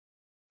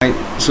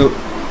So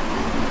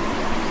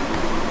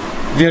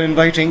we are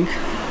inviting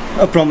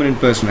a prominent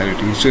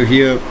personality. So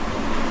here,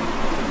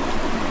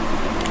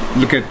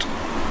 look at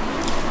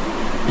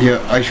here.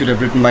 I should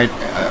have written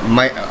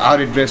our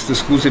address, the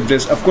school's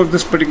address. Of course,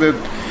 this particular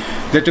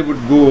letter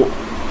would go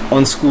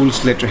on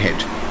school's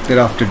letterhead.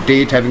 Thereafter,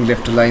 date, having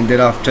left a line.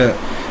 Thereafter,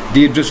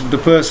 the address of the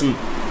person,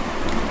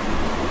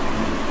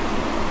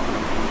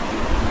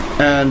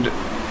 and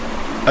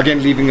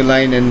again leaving a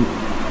line, and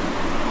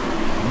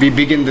we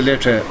begin the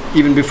letter.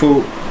 Even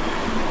before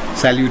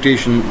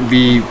salutation,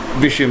 we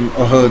wish him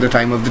or her the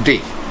time of the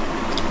day,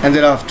 and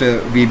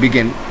thereafter we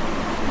begin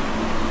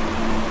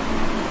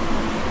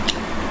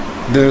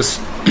the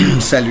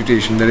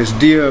salutation. That is,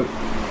 dear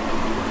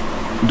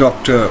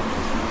Dr.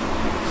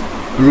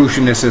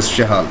 Roshan S.S.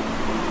 Chahal,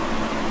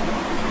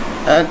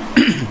 and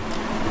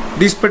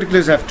these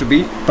particulars have to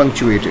be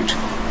punctuated,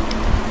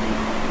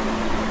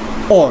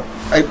 or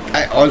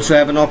I also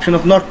have an option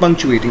of not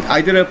punctuating.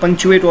 Either I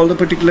punctuate all the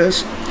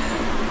particulars.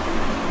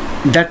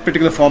 That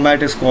particular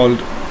format is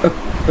called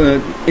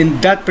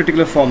in that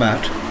particular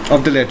format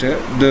of the letter,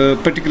 the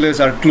particulars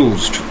are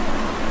closed,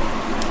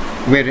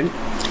 wherein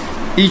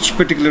each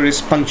particular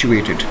is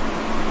punctuated.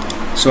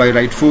 So I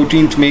write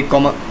 14th May,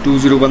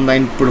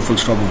 2019, put a full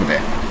stop over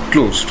there,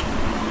 closed.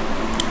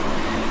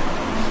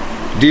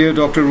 Dear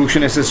Dr.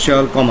 Roshan S.S.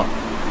 Chahal,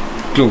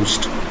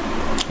 closed.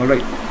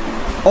 Alright.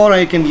 Or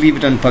I can leave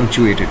it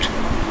unpunctuated.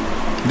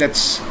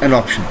 That's an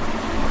option.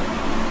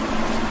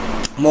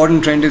 Modern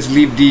trend is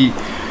leave the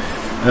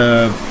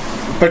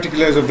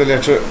particulars of the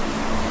letter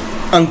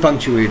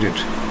unpunctuated,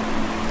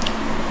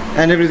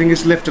 and everything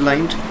is left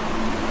aligned.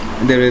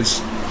 There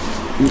is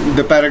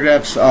the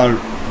paragraphs are,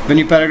 when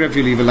you paragraph,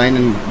 you leave a line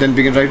and then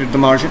begin right at the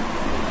margin.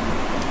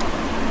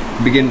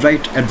 Begin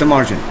right at the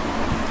margin.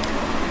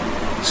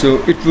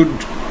 So it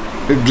would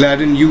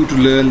gladden you to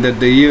learn that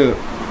the year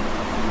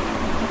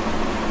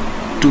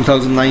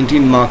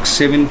 2019 marks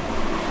 70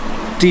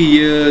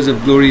 years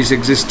of glorious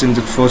existence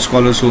for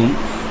Scholars Home,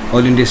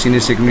 All India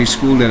Senior Secondary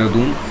School,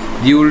 Dehradun,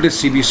 the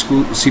oldest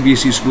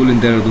CBSE school in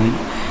Dehradun.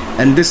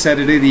 And this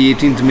Saturday, the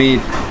 18th May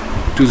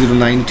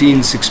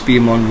 2019, 6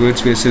 p.m.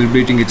 onwards, we are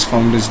celebrating its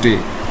Founders Day,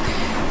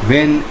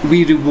 when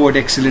we reward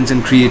excellence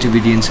and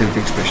creativity and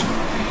self-expression.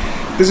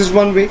 This is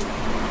one way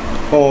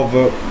of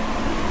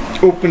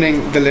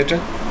opening the letter.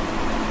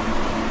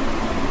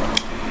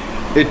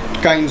 It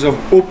kinds of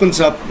opens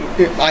up,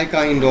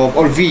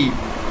 or we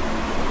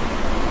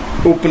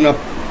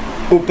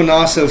open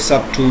ourselves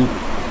up to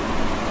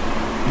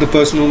the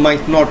person who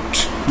might not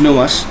know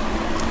us.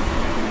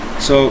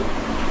 So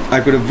I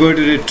could have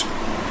worded it.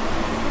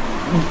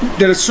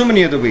 There are so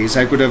many other ways.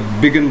 I could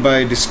have begun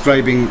by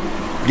describing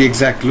the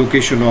exact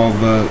location of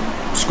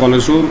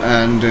Scholars Home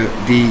and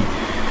the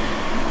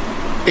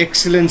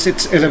excellence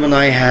its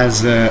alumni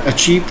has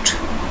achieved,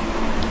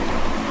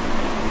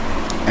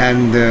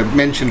 and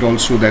mentioned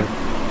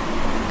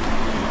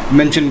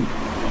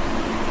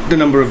the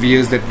number of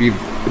years that we've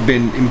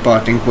been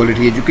imparting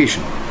quality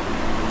education.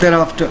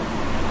 Thereafter,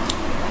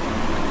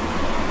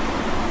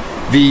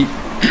 we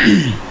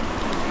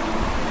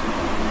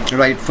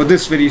right, for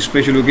this very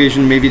special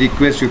occasion, may we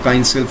request your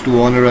kind self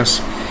to honor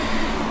us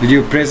with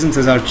your presence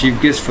as our chief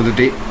guest for the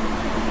day.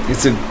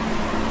 It's a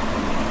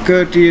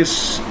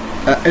courteous,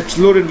 it's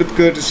loaded with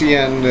courtesy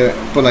and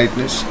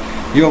politeness.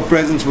 Your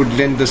presence would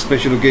lend the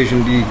special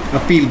occasion the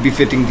appeal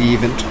befitting the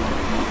event.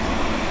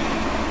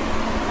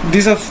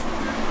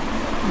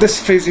 This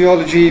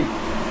phraseology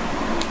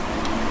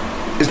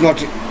is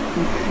not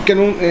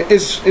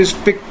is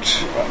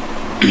picked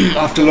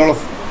after a lot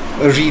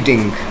of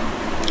reading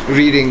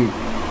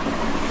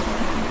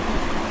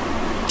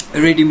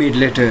ready-made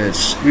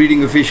letters,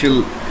 reading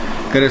official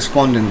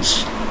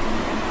correspondence.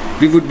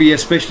 We would be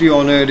especially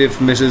honored if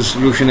Mrs.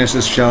 Roshan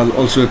S.S. Chahal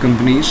also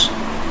accompanies.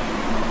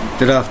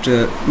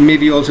 Thereafter,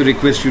 maybe also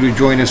request you to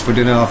join us for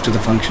dinner after the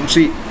function.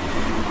 See,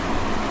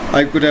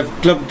 I could have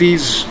clubbed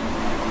these,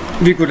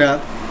 we could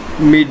have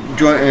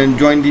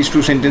joined these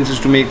two sentences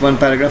to make one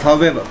paragraph.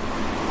 However,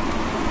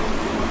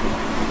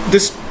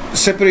 this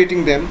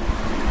separating them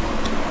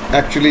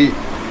actually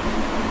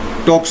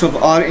talks of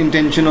our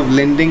intention of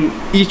lending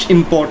each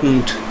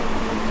important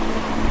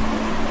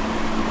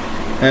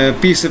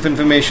piece of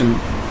information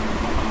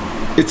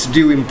its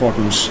due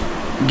importance,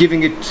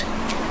 giving it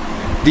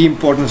the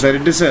importance that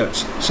it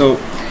deserves. So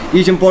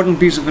each important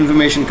piece of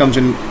information comes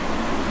in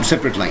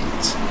separate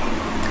lines.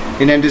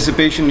 In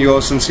anticipation,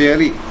 yours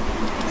sincerely,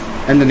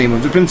 and the name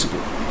of the principal.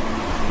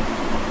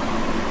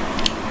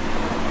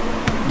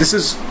 This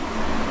is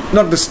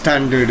not the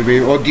standard way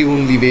or the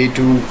only way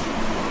to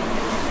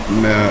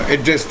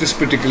address this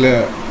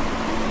particular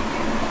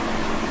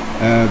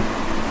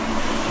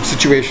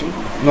situation.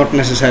 Not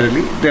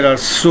necessarily. There are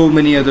so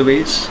many other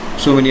ways.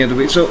 So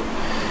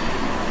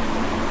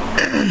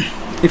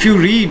if you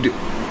read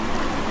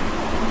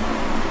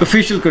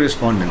official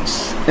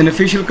correspondence, an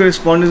official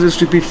correspondence is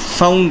to be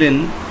found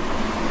in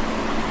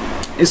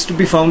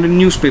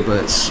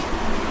newspapers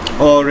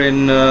or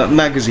in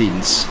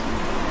magazines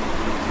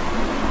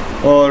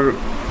or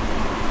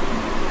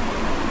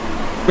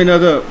in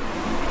other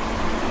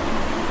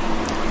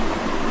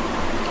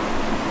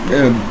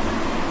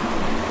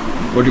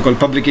what you call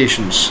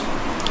publications,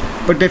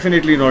 but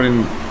definitely not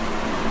in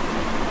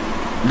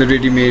the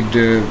ready-made,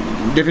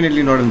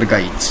 definitely not in the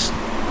guides.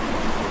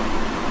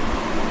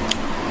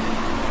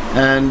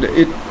 And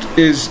it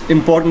is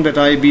important that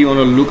I be on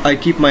a look. I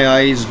keep my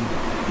eyes,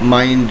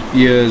 mind,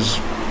 ears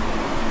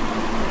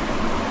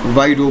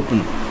wide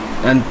open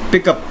and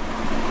pick up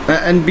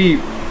and be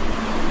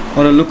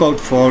on a lookout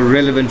for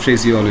relevant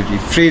phraseology,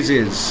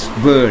 phrases,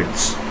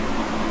 words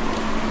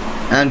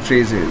and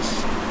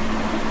phrases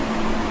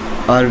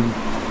are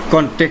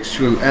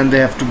contextual and they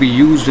have to be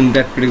used in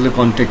that particular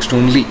context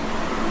only.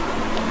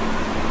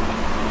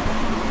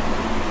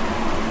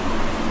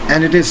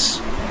 And it is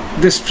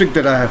this trick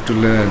that I have to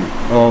learn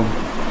of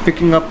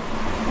picking up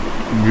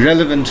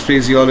relevant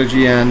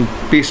phraseology and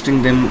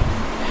pasting them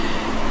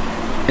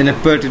in a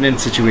pertinent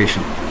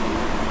situation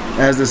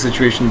as the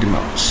situation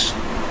demands.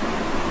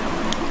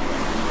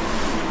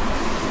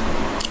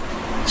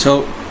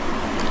 So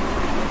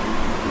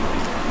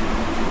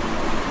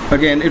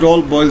again, it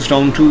all boils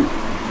down to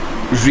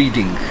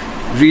reading.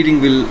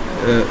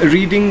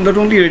 Reading not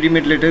only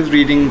ready-made letters,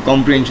 reading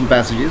comprehension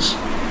passages.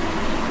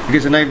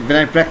 Because when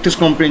I practice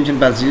comprehension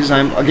passages,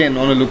 I'm again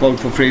on a lookout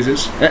for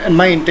phrases. And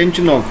my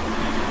intention of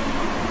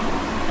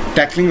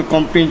tackling a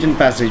comprehension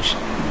passage,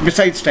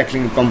 besides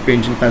tackling a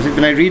comprehension passage,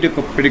 when I read a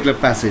particular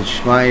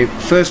passage, my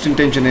first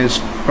intention is,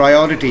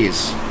 priority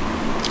is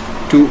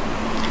to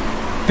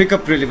pick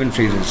up relevant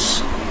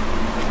phrases,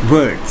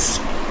 words.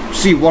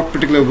 See what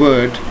particular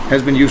word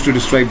has been used to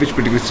describe which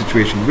particular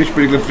situation, which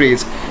particular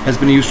phrase has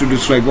been used to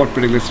describe what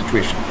particular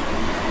situation,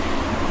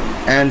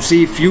 and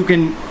see if you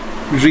can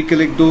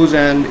recollect those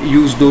and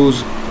use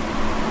those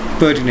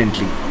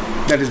pertinently.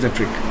 That is the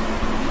trick.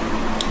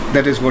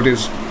 That is what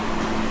is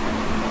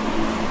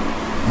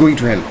going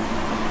to help,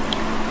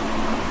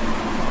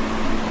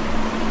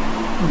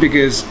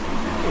 because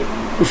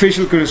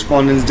facial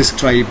correspondence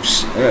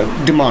describes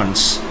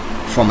demands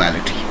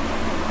formality.